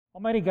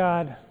Almighty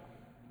God,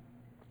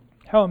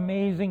 how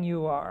amazing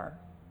you are.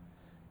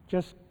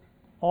 Just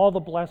all the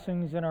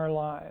blessings in our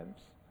lives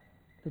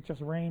that just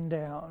rain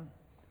down.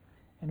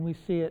 And we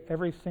see it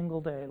every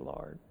single day,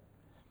 Lord.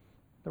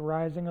 The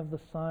rising of the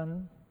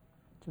sun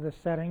to the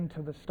setting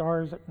to the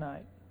stars at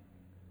night.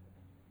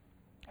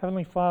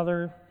 Heavenly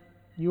Father,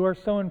 you are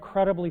so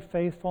incredibly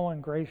faithful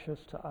and gracious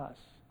to us,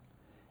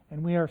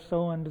 and we are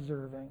so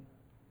undeserving.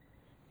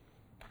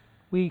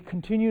 We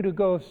continue to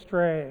go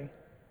astray,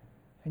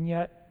 and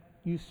yet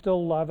you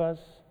still love us,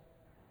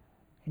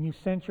 and you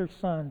sent your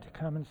Son to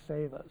come and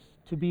save us,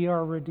 to be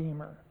our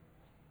Redeemer,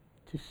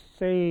 to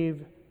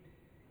save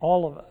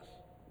all of us,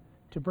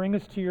 to bring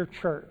us to your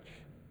church.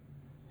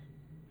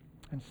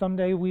 And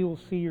someday we will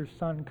see your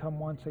Son come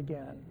once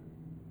again.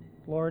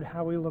 Lord,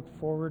 how we look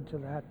forward to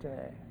that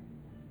day.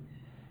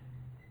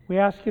 We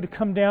ask you to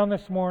come down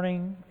this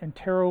morning and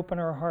tear open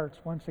our hearts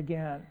once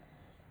again,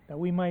 that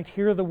we might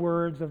hear the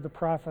words of the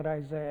prophet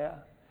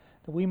Isaiah,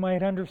 that we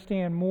might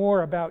understand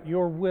more about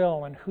your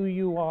will and who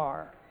you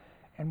are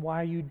and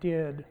why you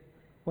did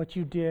what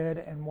you did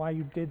and why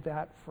you did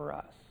that for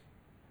us.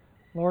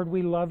 Lord,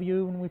 we love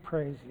you and we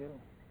praise you.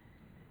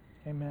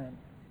 Amen.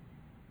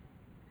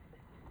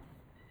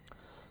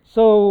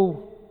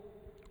 So,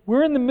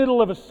 we're in the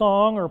middle of a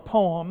song or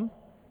poem,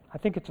 I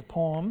think it's a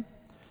poem,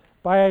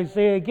 by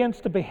Isaiah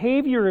against the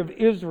behavior of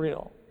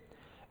Israel.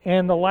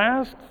 And the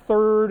last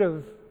third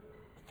of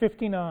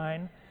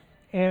 59,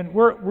 and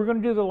we're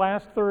going to do the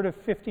last third of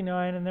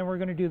 59, and then we're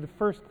going to do the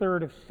first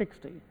third of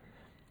 60.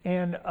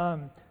 And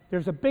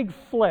there's a big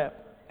flip.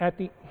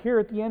 Here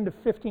at the end of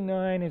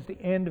 59 is the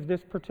end of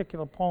this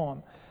particular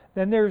poem.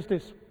 Then there's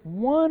this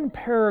one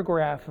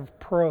paragraph of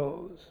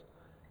prose.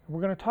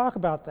 We're going to talk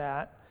about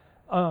that.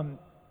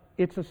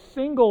 It's a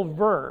single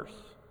verse,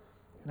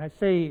 and I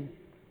say,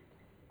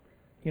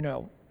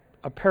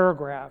 a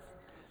paragraph.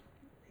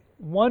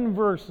 One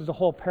verse is a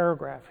whole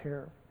paragraph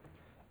here.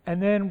 And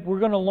then we're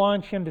going to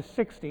launch into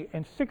 60.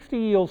 And 60,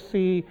 you'll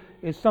see,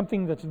 is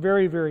something that's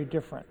very, very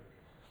different.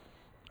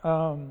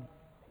 By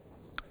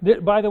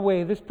the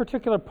way, this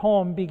particular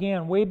poem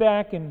began way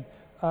back in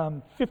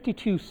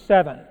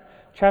 52:7,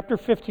 chapter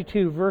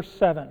 52, verse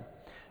 7.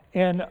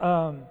 And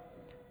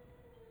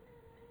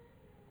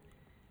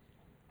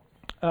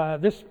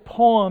this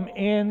poem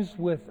ends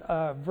with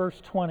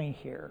verse 20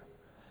 here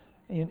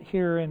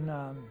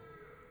in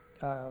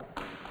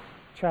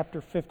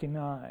chapter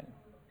 59.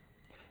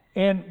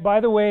 And by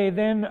the way,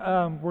 then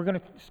we're going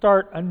to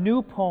start a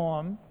new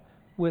poem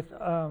with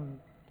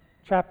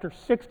chapter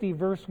 60,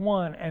 verse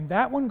 1, and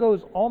that one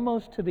goes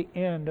almost to the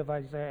end of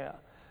Isaiah.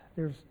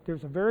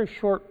 There's a very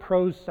short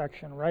prose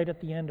section right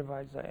at the end of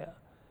Isaiah.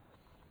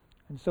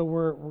 And so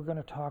we're going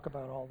to talk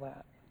about all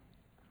that.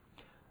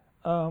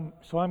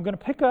 So I'm going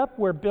to pick up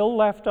where Bill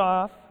left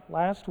off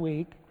last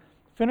week,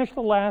 finish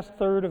the last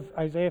third of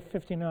Isaiah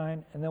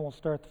 59, and then we'll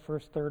start the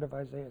first third of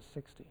Isaiah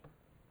 60.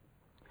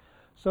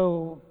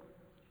 So,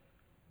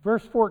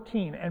 verse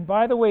 14, and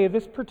by the way,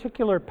 this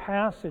particular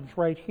passage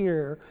right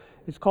here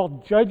is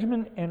called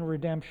Judgment and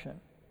Redemption.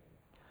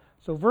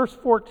 So, verse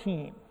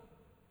 14,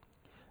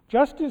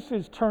 justice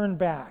is turned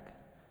back,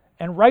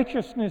 and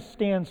righteousness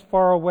stands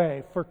far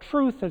away, for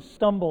truth has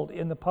stumbled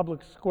in the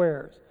public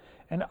squares,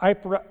 and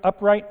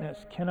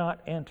uprightness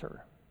cannot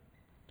enter.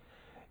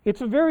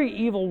 It's a very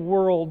evil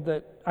world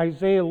that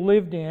Isaiah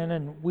lived in,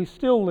 and we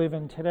still live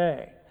in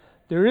today.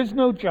 There is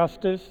no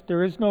justice,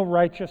 there is no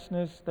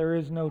righteousness, there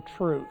is no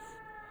truth.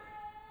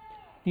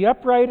 The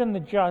upright and the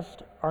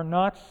just are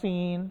not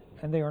seen,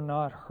 and they are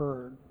not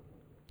heard.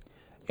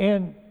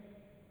 And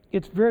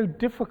it's very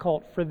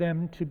difficult for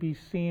them to be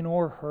seen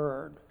or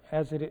heard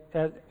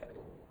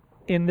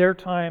in their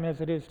time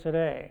as it is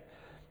today.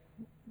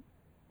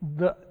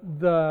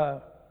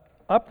 The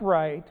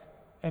upright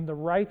and the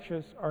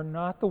righteous are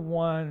not the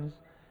ones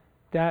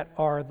that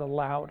are the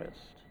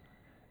loudest.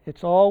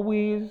 It's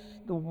always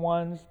the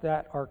ones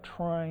that are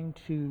trying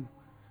to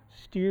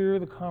steer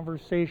the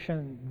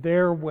conversation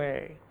their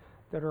way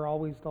that are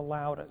always the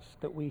loudest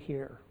that we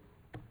hear.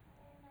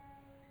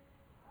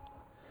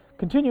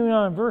 Continuing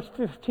on, verse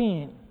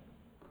 15,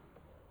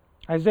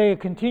 Isaiah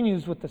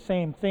continues with the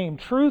same theme.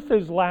 Truth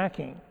is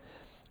lacking,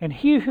 and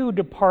he who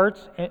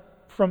departs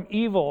from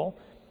evil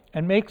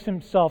and makes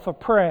himself a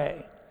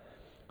prey.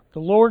 The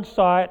Lord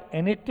saw it,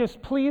 and it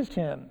displeased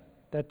him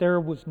that there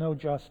was no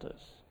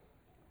justice.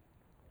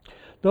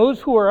 Those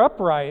who are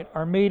upright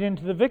are made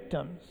into the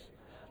victims.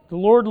 The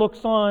Lord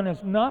looks on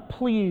as not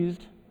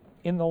pleased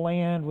in the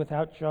land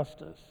without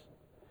justice.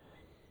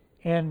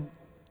 And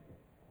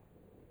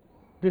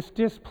this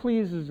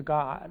displeases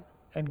God,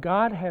 and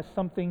God has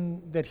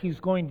something that He's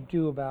going to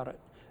do about it.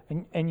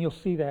 And you'll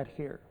see that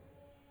here.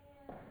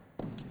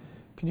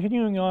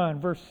 Continuing on,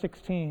 verse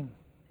 16.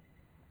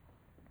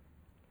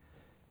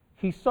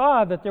 He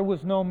saw that there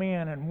was no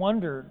man and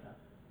wondered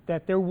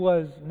that there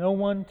was no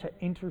one to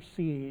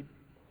intercede.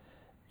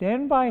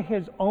 Then by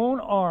his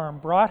own arm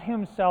brought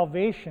him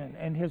salvation,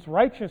 and his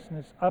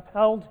righteousness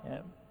upheld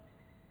him.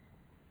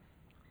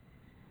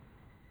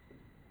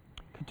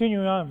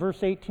 Continuing on,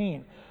 verse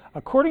 18.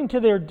 According to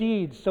their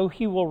deeds, so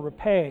he will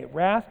repay.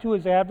 Wrath to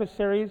his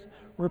adversaries,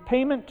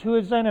 repayment to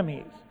his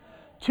enemies.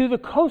 To the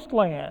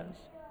coastlands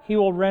he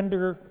will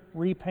render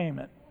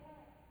repayment.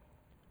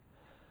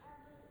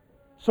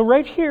 So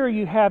right here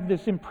you have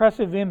this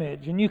impressive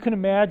image, and you can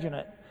imagine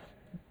it.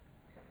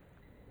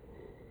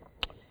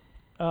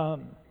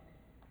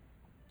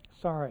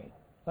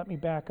 Let me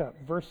back up.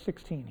 Verse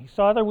 16. He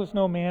saw there was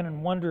no man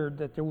and wondered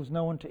that there was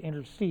no one to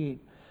intercede.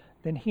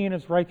 Then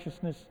his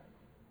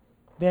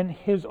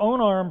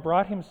own arm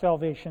brought him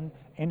salvation,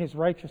 and his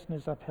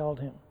righteousness upheld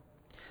him.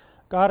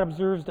 God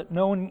observes that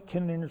no one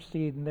can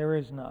intercede, and there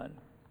is none.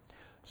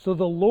 So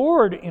the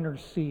Lord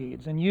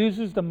intercedes and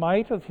uses the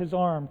might of his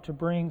arm to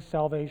bring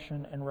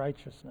salvation and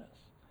righteousness.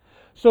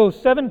 So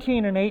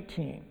 17 and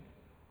 18.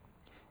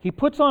 He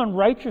puts on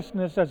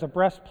righteousness as a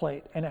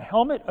breastplate and a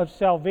helmet of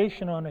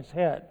salvation on his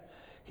head.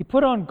 He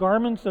put on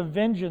garments of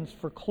vengeance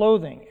for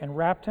clothing and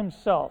wrapped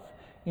himself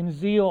in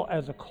zeal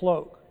as a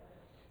cloak.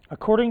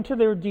 According to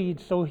their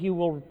deeds, so he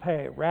will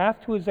repay. Wrath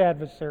to his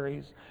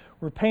adversaries,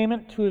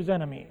 repayment to his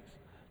enemies.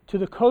 To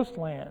the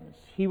coastlands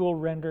he will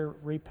render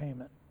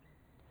repayment.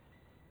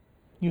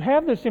 You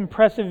have this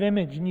impressive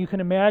image, and you can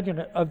imagine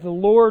it, of the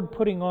Lord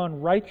putting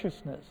on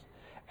righteousness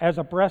as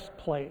a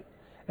breastplate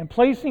and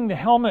placing the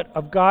helmet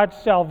of God's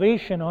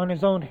salvation on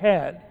his own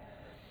head,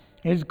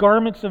 his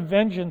garments of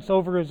vengeance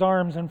over his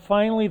arms, and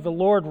finally the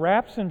Lord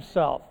wraps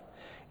himself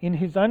in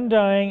his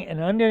undying and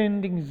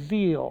unending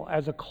zeal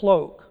as a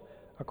cloak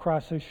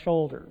across his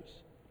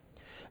shoulders.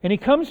 And he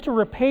comes to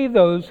repay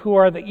those who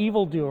are the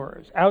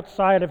evildoers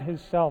outside of his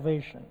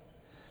salvation.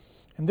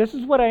 And this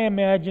is what I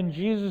imagine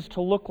Jesus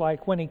to look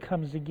like when he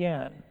comes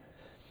again.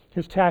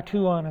 His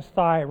tattoo on his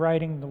thigh,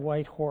 riding the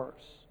white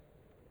horse.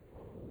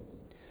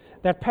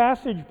 That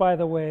passage, by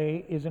the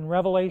way, is in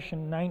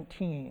Revelation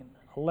 19,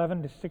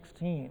 11 to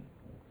 16.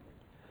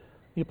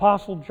 The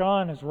Apostle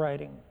John is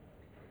writing,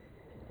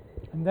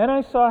 "And then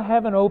I saw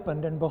heaven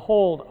opened, and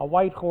behold, a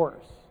white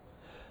horse.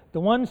 The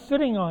one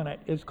sitting on it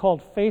is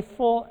called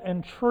Faithful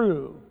and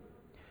True,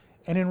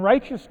 and in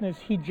righteousness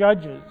he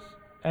judges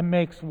and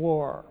makes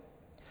war.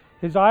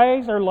 His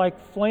eyes are like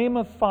flame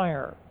of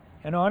fire,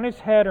 and on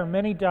his head are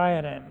many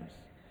diadems.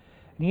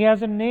 And he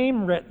has a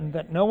name written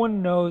that no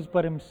one knows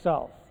but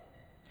himself.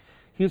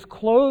 He is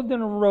clothed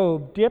in a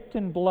robe dipped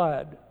in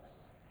blood,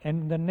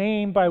 and the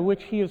name by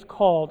which he is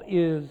called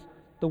is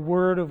the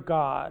Word of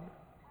God.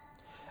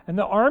 And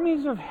the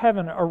armies of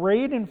heaven,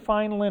 arrayed in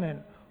fine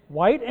linen,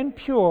 white and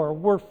pure,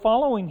 were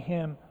following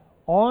him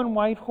on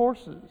white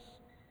horses.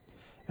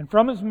 And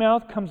from his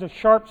mouth comes a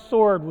sharp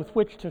sword with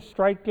which to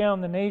strike down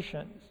the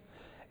nations,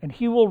 and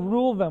he will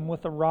rule them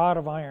with a rod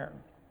of iron.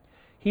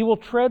 He will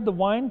tread the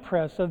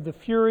winepress of the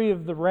fury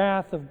of the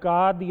wrath of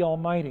God the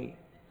Almighty.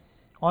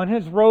 On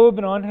his robe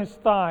and on his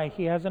thigh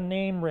he has a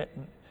name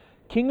written,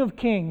 King of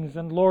Kings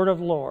and Lord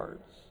of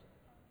Lords."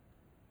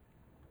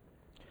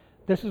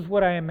 This is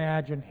what I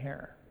imagine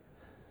here,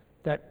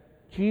 that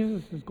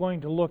Jesus is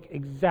going to look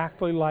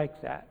exactly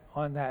like that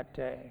on that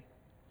day,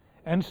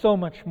 and so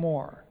much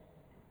more.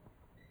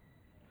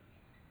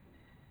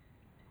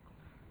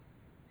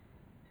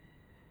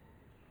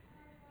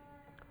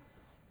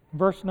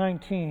 Verse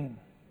 19.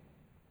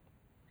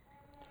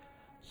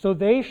 "So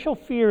they shall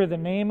fear the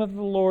name of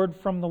the Lord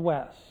from the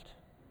west,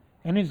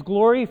 and his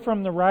glory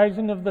from the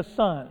rising of the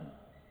sun.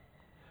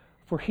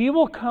 For he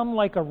will come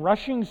like a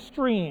rushing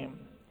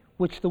stream,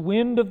 which the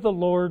wind of the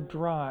Lord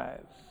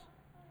drives.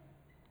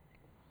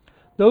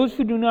 Those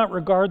who do not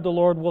regard the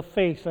Lord will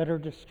face utter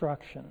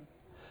destruction."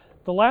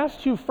 The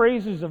last two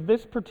phrases of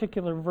this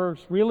particular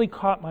verse really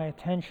caught my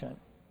attention.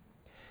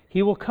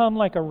 He will come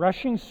like a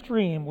rushing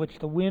stream which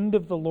the wind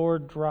of the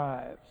Lord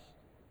drives.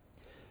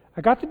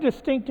 I got the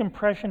distinct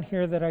impression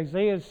here that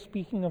Isaiah is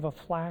speaking of a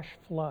flash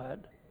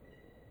flood.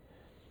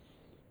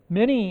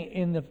 Many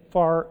in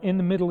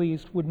the Middle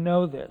East would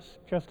know this,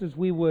 just as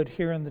we would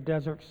here in the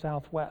desert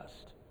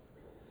Southwest.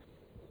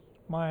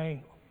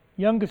 My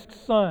youngest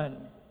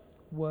son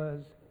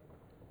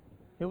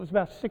it was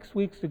about 6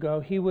 weeks ago,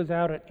 he was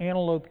out at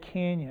Antelope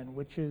Canyon,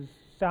 which is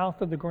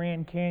south of the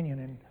Grand Canyon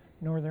in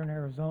northern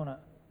Arizona.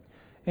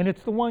 And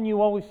it's the one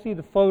you always see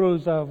the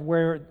photos of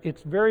where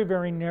it's very,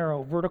 very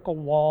narrow, vertical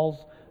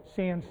walls,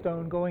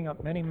 sandstone going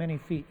up many, many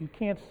feet. You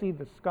can't see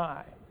the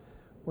sky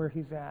where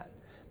he's at.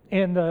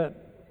 And the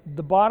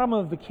bottom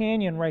of the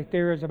canyon right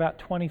there is about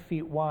 20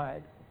 feet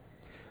wide.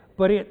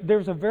 But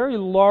there's a very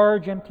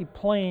large empty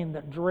plain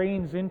that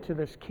drains into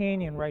this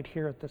canyon right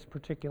here at this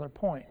particular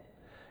point.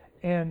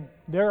 And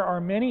there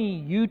are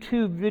many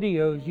YouTube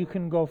videos you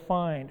can go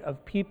find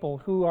of people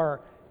who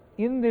are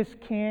in this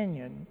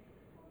canyon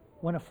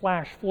when a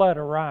flash flood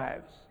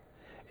arrives.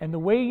 And the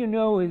way you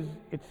know is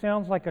it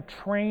sounds like a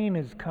train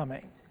is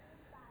coming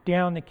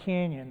down the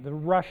canyon, the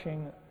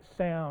rushing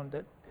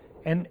sound,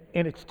 and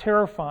it's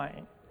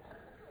terrifying.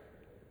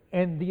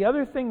 And the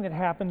other thing that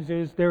happens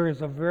is there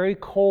is a very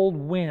cold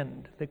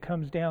wind that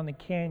comes down the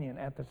canyon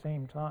at the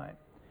same time.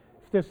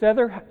 If this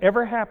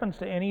ever happens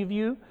to any of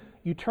you,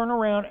 you turn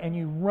around and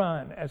you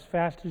run as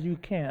fast as you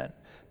can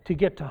to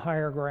get to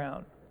higher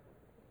ground.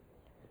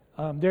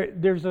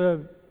 There's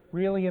a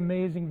really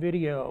amazing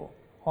video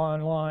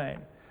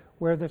online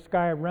where this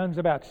guy runs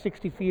about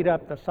 60 feet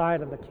up the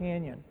side of the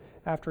canyon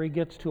after he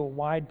gets to a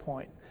wide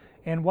point.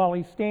 And while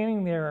he's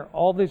standing there,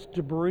 all this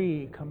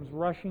debris comes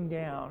rushing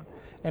down,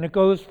 and it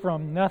goes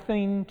from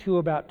nothing to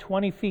about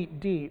 20 feet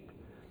deep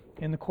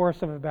in the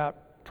course of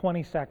about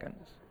 20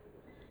 seconds.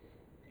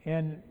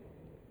 And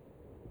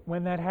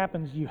when that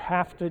happens, you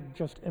have to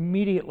just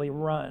immediately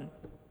run.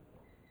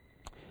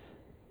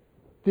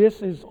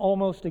 This is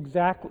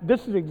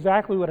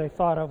exactly what I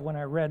thought of when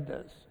I read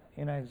this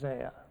in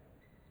Isaiah.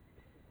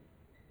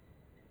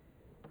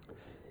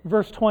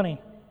 Verse 20.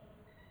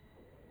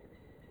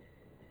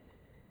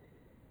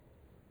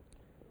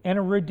 And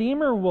a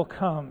Redeemer will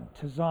come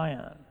to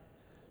Zion,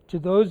 to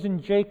those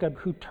in Jacob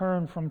who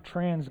turn from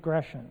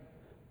transgression,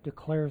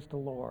 declares the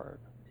Lord.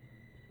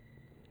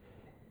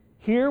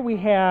 Here we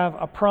have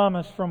a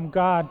promise from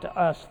God to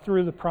us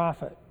through the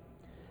prophet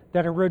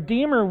that a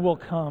Redeemer will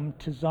come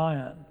to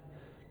Zion,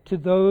 to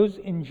those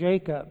in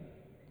Jacob.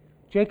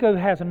 Jacob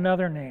has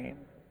another name.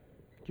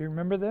 Do you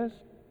remember this?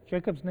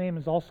 Jacob's name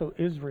is also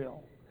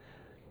Israel.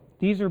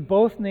 These are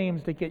both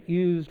names that get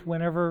used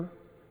whenever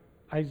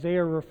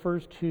Isaiah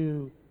refers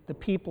to the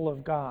people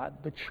of God,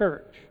 the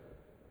church.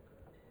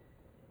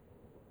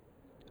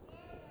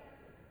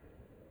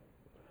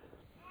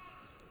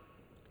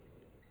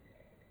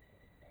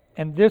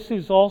 And this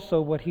is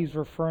also what he's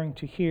referring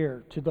to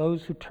here, to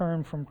those who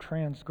turn from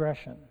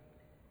transgression.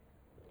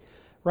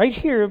 Right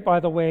here,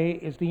 by the way,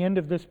 is the end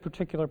of this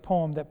particular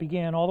poem that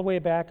began all the way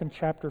back in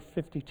chapter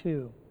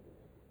 52.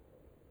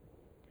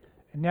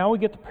 And now we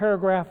get the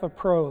paragraph of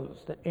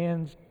prose that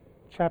ends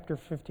chapter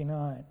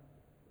 59.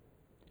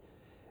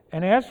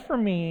 And as for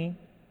me,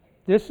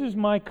 this is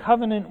my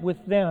covenant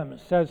with them,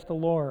 says the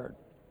Lord.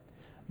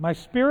 My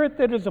spirit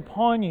that is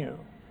upon you,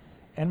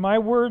 and my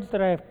words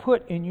that I have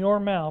put in your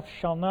mouth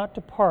shall not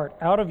depart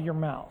out of your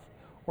mouth,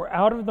 or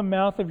out of the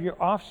mouth of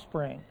your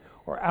offspring,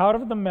 or out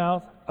of the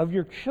mouth of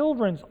your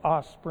children's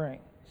offspring,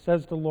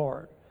 says the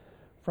Lord,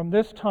 from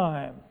this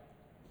time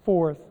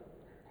forth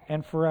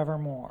and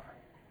forevermore.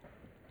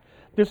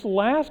 This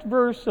last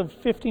verse of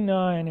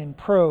 59 in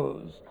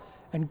prose,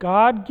 and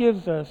God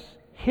gives us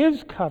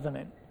His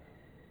covenant,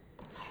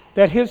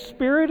 that His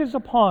Spirit is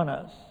upon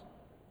us,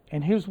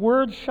 and His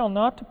words shall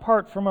not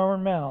depart from our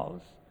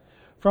mouths,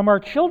 from our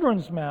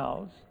children's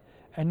mouths,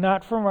 and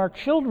not from our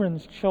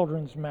children's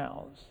children's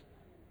mouths,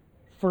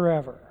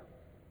 forever.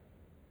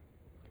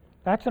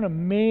 That's an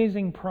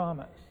amazing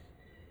promise,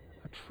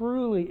 a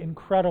truly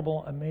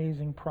incredible,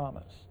 amazing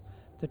promise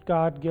that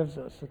God gives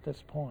us at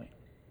this point.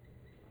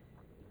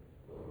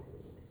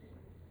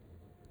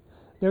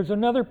 There's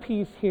another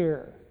piece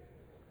here.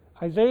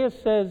 Isaiah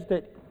says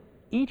that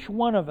each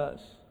one of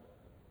us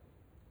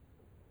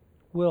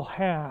will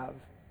have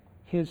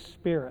His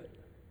Spirit.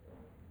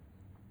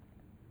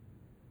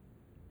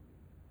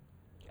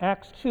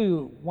 Acts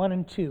 2, 1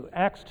 and 2.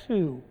 Acts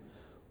 2,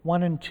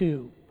 1 and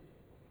 2.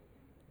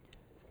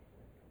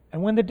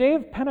 And when the day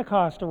of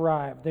Pentecost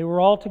arrived, they were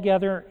all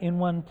together in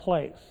one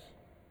place.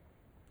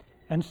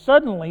 And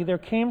suddenly there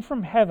came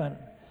from heaven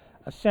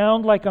a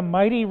sound like a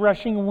mighty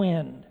rushing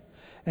wind,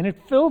 and it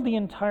filled the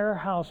entire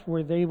house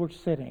where they were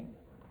sitting.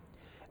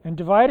 And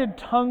divided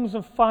tongues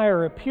of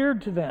fire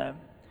appeared to them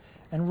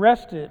and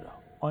rested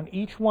on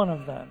each one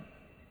of them.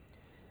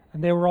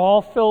 And they were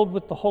all filled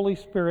with the Holy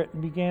Spirit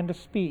and began to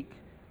speak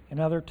in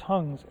other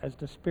tongues as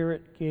the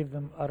Spirit gave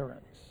them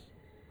utterance.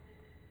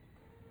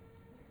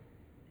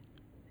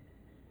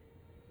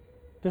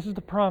 This is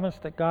the promise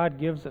that God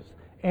gives us.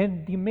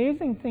 And the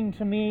amazing thing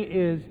to me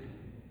is,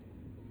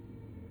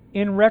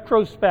 in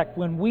retrospect,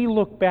 when we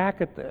look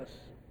back at this,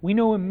 we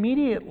know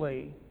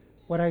immediately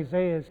what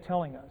Isaiah is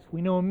telling us.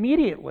 We know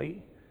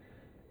immediately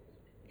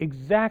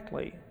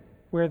exactly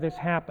where this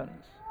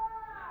happens.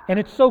 And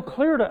it's so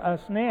clear to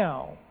us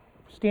now,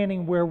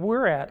 standing where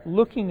we're at,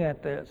 looking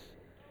at this,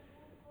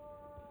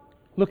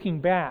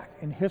 looking back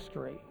in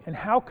history, and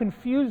how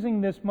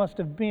confusing this must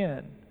have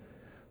been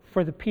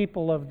for the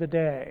people of the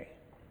day.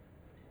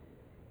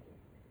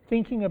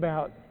 Thinking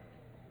about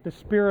the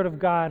Spirit of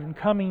God and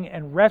coming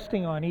and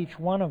resting on each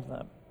one of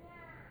them.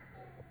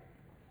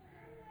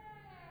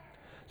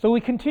 So we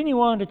continue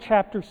on to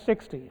chapter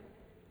 60.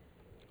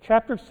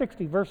 Chapter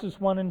 60, verses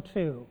 1 and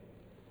 2.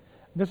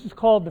 This is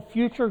called the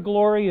future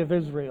glory of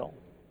Israel.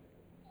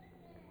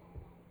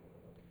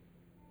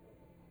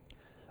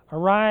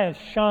 Arise,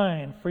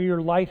 shine, for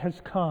your light has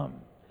come,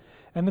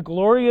 and the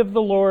glory of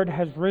the Lord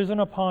has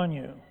risen upon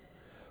you.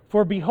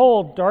 For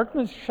behold,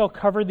 darkness shall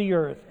cover the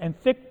earth, and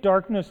thick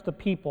darkness the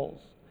peoples.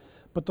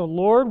 But the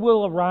Lord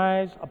will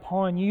arise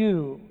upon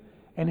you,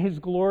 and His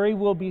glory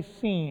will be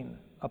seen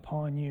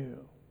upon you.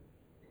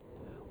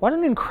 What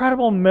an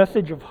incredible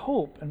message of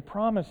hope and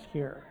promise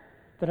here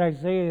that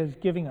Isaiah is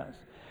giving us.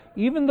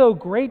 Even though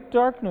great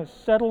darkness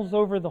settles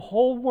over the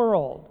whole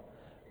world,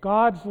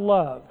 God's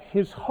love,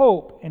 His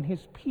hope, and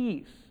His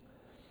peace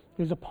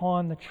is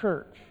upon the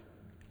church.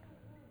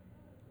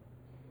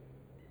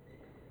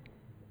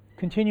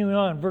 Continuing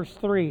on, verse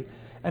 3,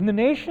 and the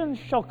nations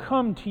shall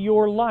come to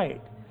your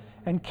light,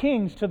 and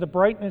kings to the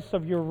brightness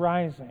of your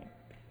rising.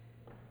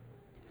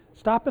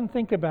 Stop and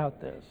think about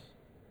this,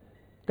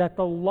 that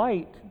the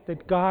light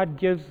that God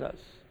gives us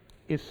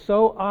is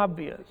so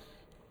obvious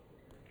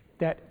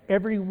that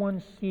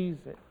everyone sees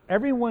it.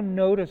 Everyone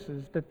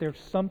notices that there's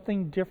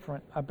something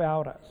different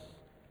about us.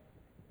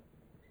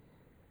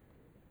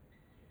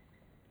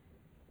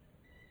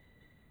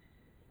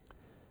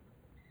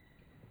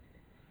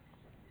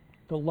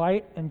 The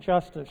light and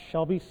justice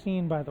shall be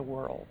seen by the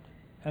world,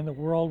 and the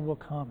world will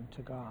come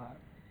to God.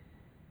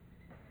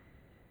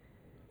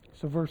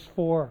 So verse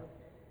 4.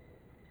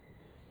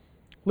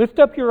 Lift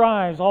up your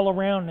eyes all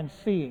around and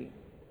see.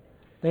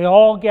 They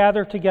all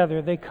gather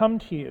together. They come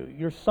to you.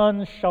 Your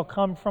sons shall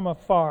come from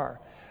afar,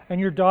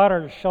 and your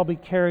daughters shall be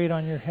carried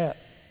on your hip.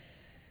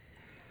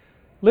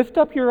 Lift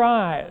up your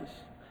eyes.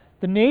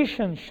 The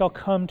nations shall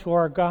come to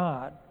our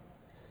God.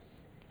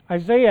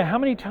 Isaiah, how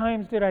many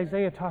times did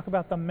Isaiah talk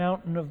about the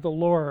mountain of the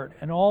Lord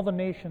and all the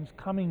nations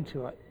coming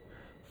to it,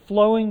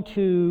 flowing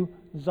to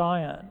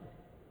Zion?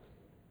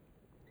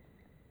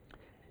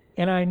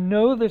 And I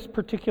know this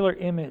particular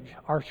image.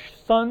 Our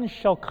sons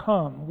shall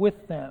come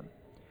with them,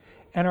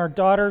 and our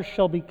daughters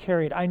shall be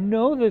carried. I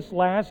know this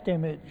last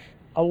image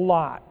a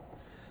lot.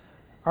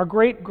 Our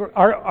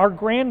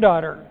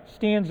granddaughter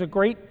spends a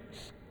great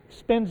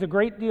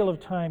deal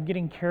of time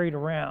getting carried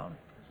around.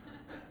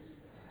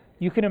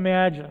 You can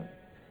imagine.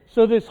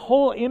 So this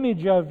whole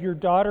image of your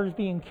daughters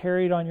being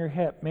carried on your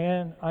hip,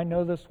 man, I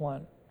know this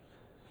one.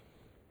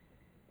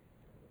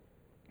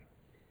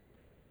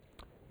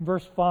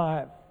 Verse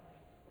 5.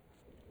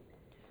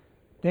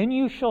 Then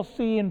you shall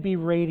see and be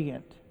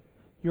radiant.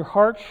 Your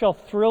heart shall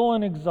thrill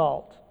and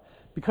exult,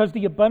 because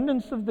the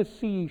abundance of the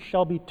sea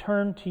shall be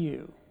turned to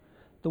you.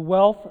 The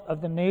wealth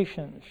of the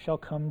nations shall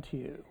come to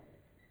you.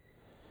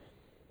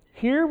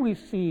 Here we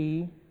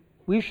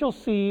shall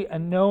see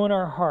and know in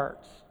our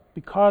hearts,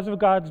 because of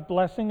God's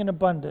blessing and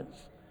abundance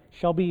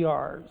shall be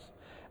ours,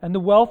 and the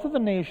wealth of the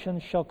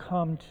nations shall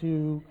come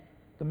to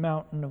the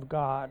mountain of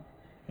God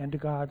and to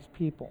God's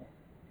people.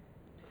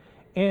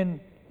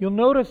 And you'll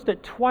notice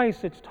that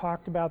twice it's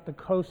talked about the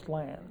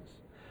coastlands.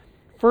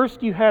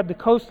 First you had the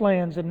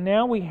coastlands, and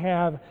now we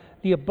have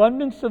the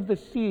abundance of the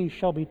sea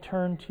shall be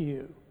turned to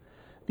you.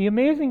 The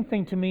amazing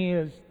thing to me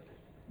is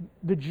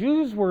the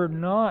Jews were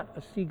not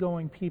a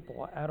seagoing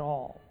people at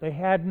all. They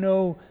had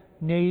no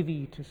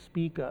navy to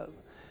speak of.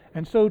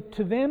 And so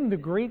to them,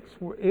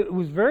 it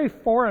was very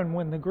foreign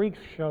when the Greeks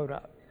showed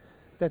up,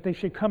 that they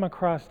should come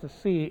across the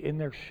sea in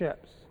their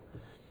ships.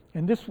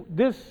 And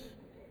this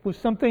was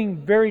something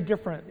very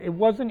different. It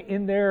wasn't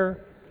in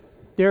their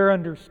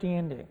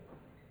understanding.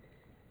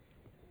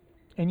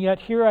 And yet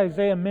here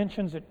Isaiah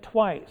mentions it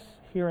twice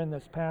here in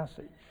this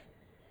passage.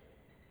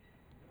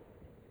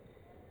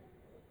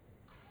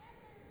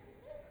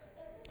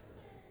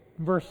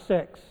 Verse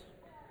 6.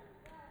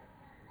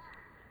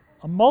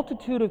 A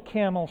multitude of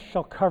camels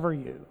shall cover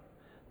you,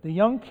 the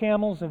young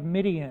camels of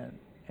Midian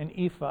and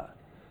Ephah.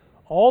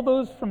 All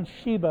those from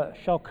Sheba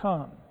shall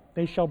come.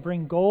 They shall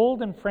bring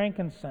gold and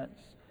frankincense,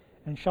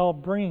 and shall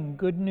bring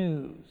good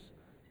news,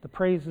 the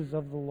praises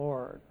of the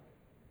Lord.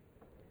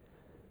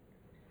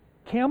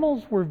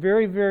 Camels were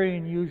very, very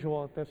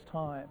unusual at this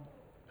time.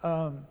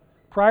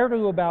 Prior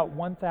to about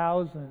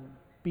 1000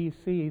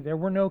 BC, there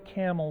were no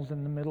camels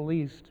in the Middle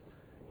East,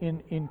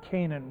 in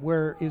Canaan,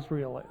 where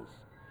Israel is.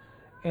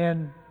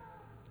 And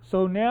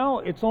so now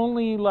it's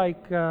only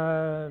like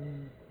 800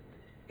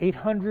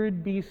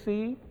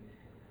 BC.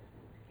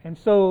 And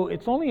so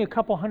it's only a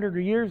couple hundred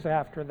years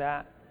after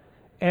that.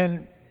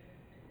 And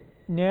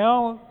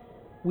now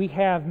we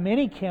have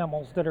many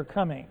camels that are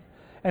coming.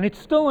 And it's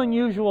still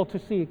unusual to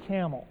see a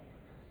camel.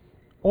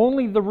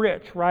 Only the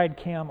rich ride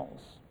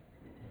camels.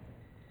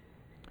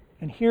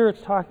 And here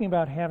it's talking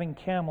about having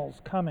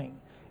camels coming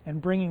and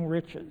bringing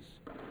riches.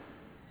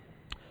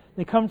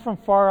 They come from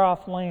far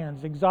off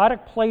lands,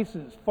 exotic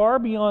places far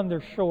beyond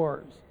their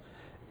shores,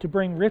 to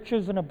bring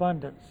riches and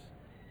abundance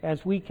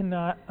as we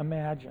cannot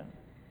imagine.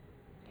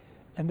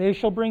 And they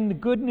shall bring the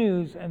good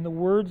news and the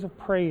words of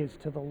praise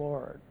to the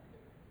Lord.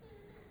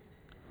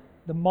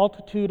 The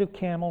multitude of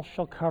camels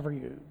shall cover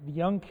you, the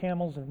young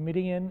camels of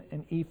Midian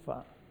and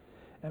Ephah,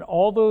 and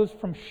all those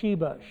from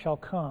Sheba shall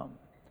come.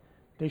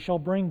 They shall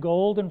bring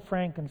gold and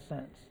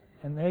frankincense,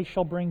 and they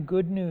shall bring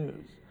good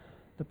news,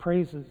 the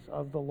praises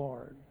of the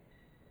Lord.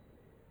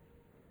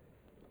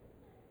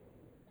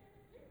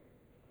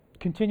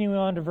 Continuing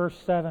on to verse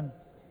 7.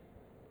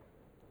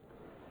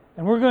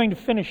 And we're going to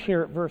finish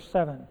here at verse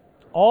 7.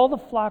 All the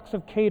flocks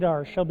of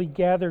Kedar shall be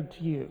gathered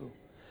to you.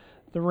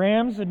 The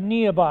rams of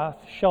Nebaioth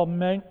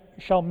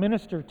shall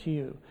minister to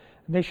you.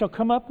 And they shall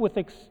come up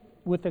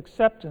with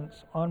acceptance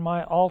on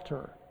my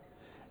altar,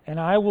 and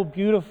I will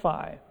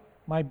beautify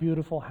my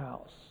beautiful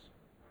house.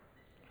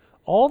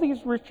 All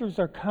these riches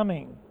are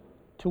coming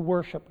to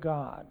worship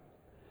God.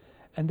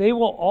 And they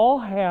will all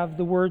have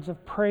the words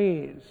of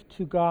praise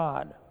to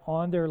God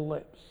on their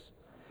lips.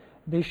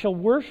 They shall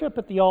worship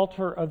at the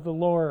altar of the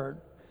Lord,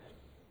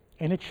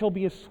 and it shall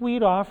be a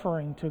sweet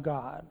offering to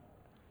God,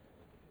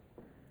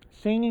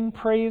 singing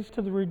praise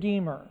to the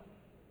Redeemer,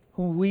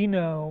 who we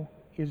know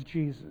is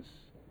Jesus,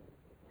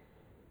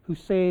 who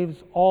saves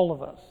all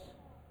of us.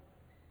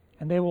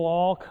 And they will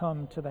all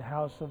come to the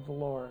house of the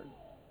Lord.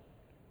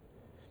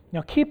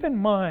 Now keep in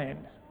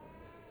mind,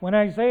 when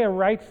Isaiah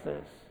writes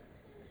this,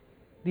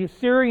 the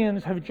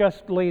Assyrians have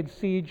just laid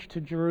siege to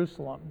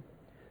Jerusalem.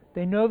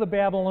 They know the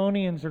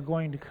Babylonians are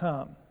going to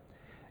come.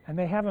 And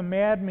they have a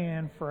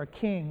madman for a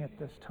king at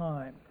this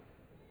time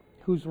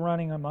who's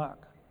running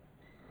amok.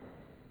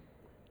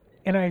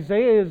 And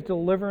Isaiah is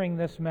delivering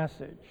this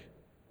message.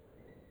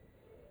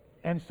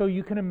 And so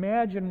you can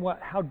imagine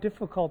how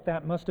difficult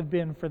that must have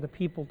been for the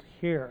people to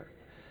hear.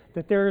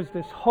 That there is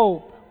this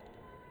hope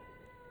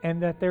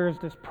and that there is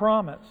this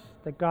promise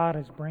that God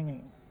is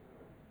bringing.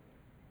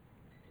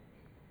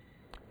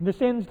 This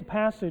ends the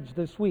passage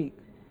this week.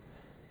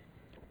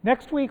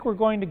 Next week we're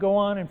going to go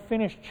on and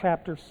finish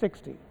chapter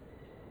 60.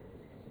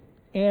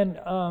 And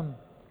I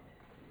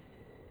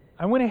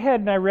went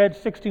ahead and I read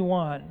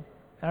 61, and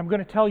I'm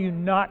going to tell you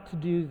not to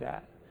do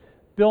that.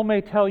 Bill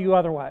may tell you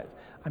otherwise.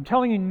 I'm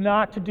telling you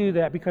not to do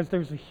that because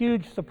there's a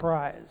huge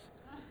surprise.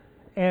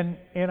 And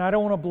I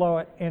don't want to blow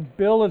it. And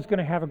Bill is going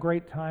to have a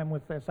great time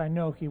with this. I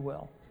know he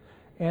will.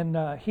 And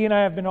he and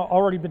I have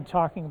already been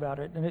talking about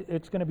it, and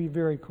it's going to be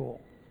very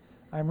cool.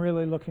 I'm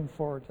really looking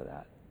forward to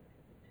that.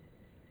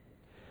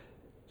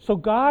 So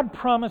God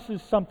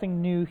promises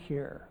something new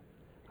here.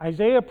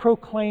 Isaiah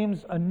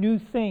proclaims a new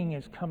thing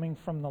is coming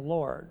from the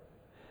Lord.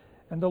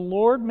 And the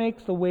Lord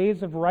makes the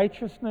ways of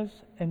righteousness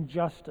and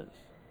justice.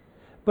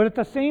 But at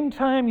the same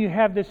time, you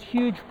have this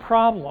huge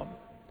problem,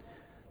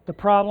 the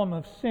problem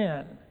of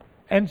sin.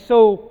 And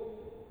so,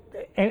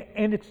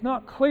 and it's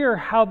not clear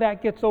how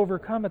that gets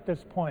overcome at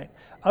this point,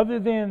 other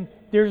than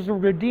there's a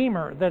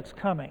Redeemer that's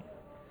coming.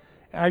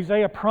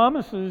 Isaiah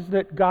promises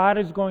that God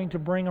is going to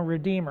bring a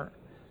Redeemer.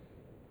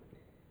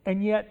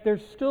 And yet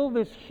there's still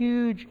this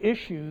huge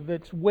issue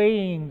that's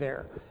weighing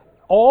there.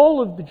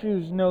 All of the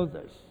Jews know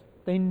this.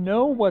 They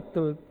know what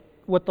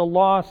the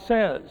law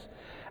says,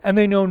 and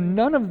they know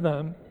none of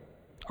them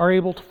are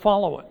able to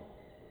follow it.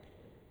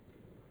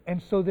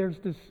 And so there's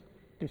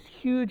this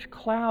huge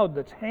cloud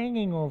that's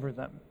hanging over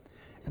them,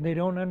 and they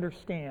don't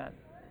understand.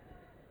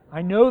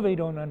 I know they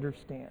don't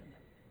understand.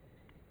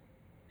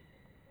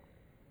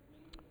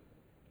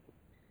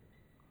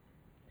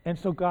 And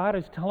so God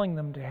is telling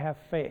them to have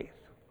faith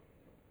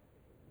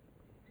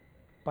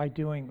by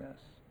doing this.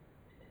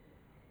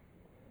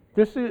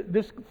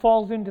 This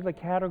falls into the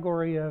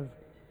category of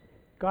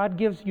God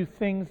gives you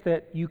things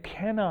that you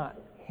cannot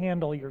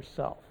handle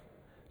yourself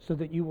so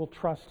that you will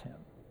trust Him.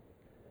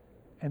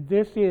 And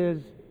this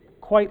is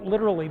quite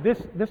literally,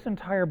 this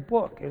entire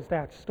book is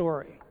that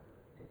story.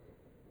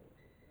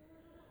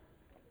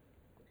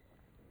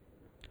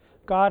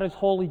 God is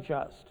wholly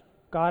just.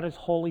 God is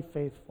wholly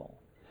faithful.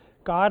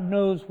 God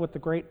knows what the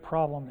great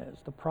problem is,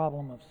 the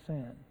problem of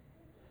sin.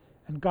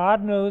 And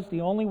God knows the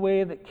only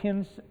way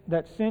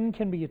that sin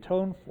can be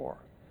atoned for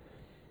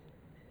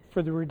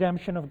the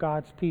redemption of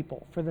God's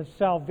people, for the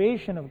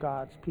salvation of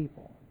God's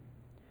people.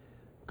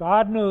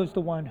 God knows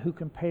the one who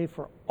can pay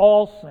for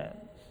all sins,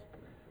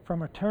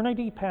 from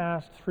eternity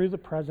past through the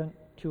present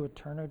to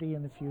eternity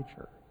in the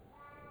future.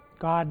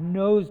 God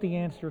knows the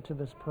answer to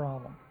this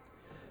problem.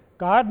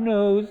 God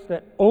knows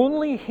that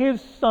only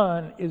His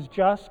Son is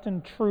just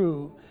and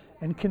true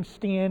and can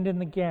stand in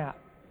the gap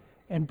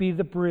and be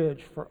the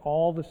bridge for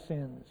all the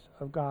sins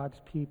of God's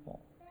people.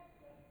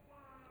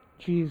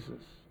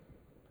 Jesus.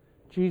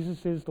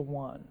 Jesus is the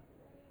one,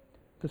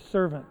 the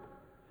servant,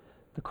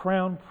 the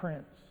crown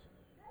prince,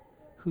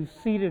 who's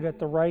seated at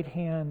the right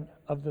hand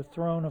of the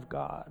throne of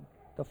God,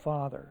 the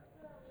Father,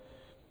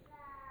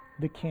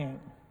 the King.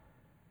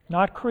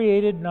 Not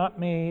created, not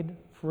made,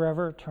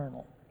 forever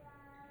eternal.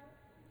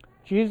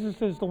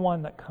 Jesus is the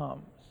one that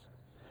comes.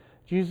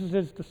 Jesus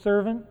is the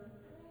servant.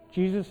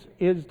 Jesus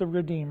is the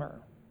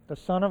Redeemer, the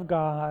Son of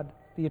God,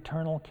 the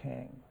eternal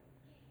King.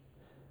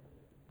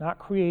 Not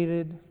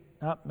created,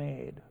 not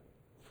made,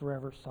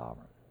 forever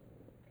sovereign.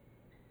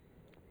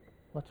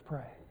 Let's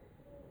pray.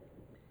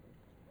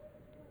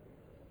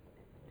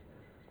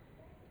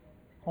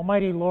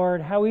 Almighty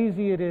Lord, how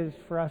easy it is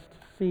for us to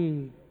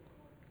see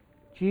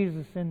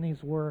Jesus in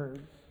these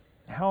words.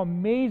 How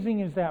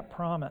amazing is that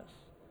promise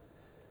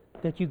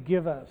that you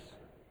give us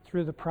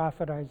through the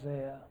prophet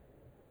Isaiah.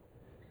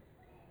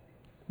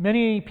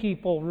 Many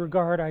people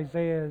regard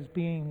Isaiah as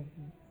being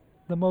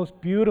the most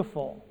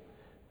beautiful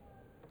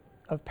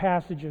of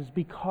passages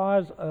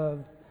because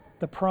of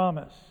the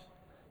promise,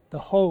 the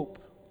hope.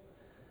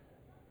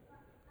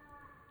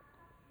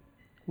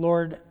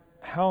 Lord,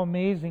 how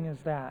amazing is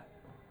that?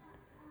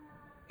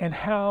 And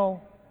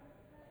how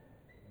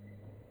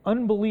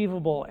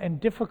unbelievable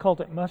and difficult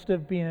it must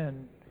have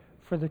been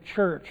for the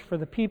church, for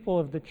the people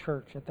of the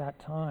church at that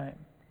time,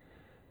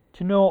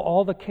 to know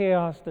all the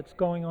chaos that's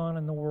going on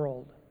in the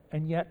world,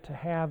 and yet to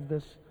have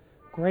this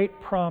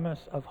great promise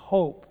of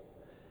hope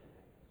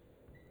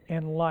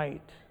and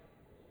light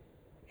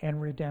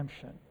and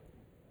redemption.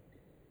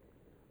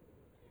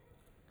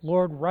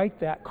 Lord,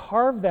 write that,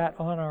 carve that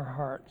on our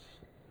hearts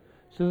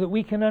so that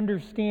we can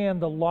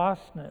understand the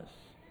lostness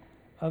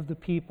of the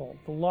people,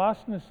 the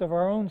lostness of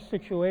our own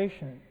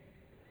situation.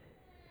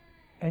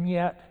 And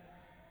yet,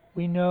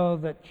 we know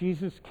that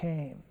Jesus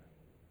came.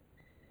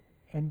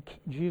 And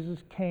Jesus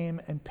came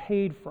and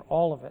paid for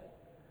all of it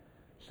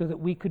so that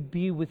we could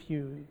be with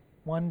you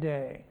one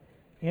day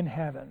in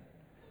heaven,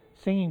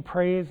 singing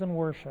praise and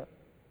worship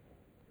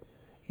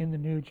in the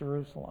New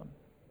Jerusalem.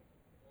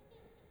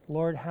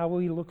 Lord, how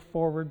we look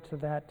forward to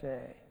that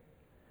day.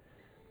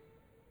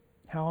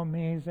 How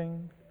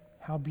amazing,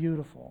 how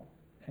beautiful,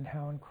 and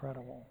how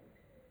incredible.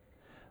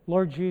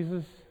 Lord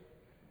Jesus,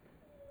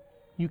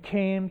 you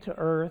came to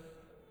earth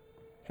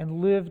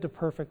and lived a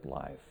perfect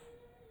life.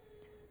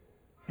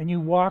 And you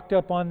walked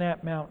up on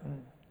that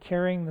mountain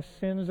carrying the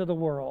sins of the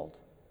world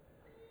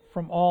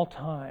from all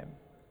time,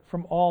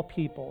 from all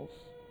peoples.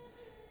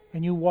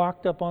 And you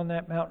walked up on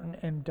that mountain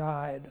and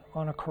died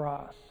on a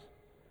cross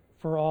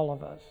for all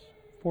of us,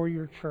 for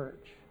your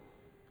church.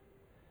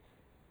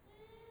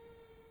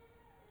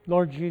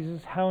 Lord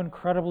Jesus, how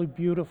incredibly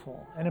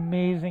beautiful and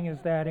amazing is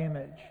that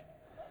image,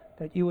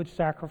 that you would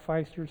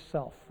sacrifice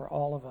yourself for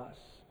all of us.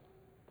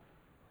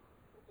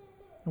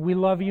 And we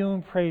love you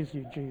and praise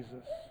you,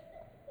 Jesus.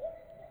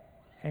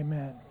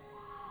 Amen.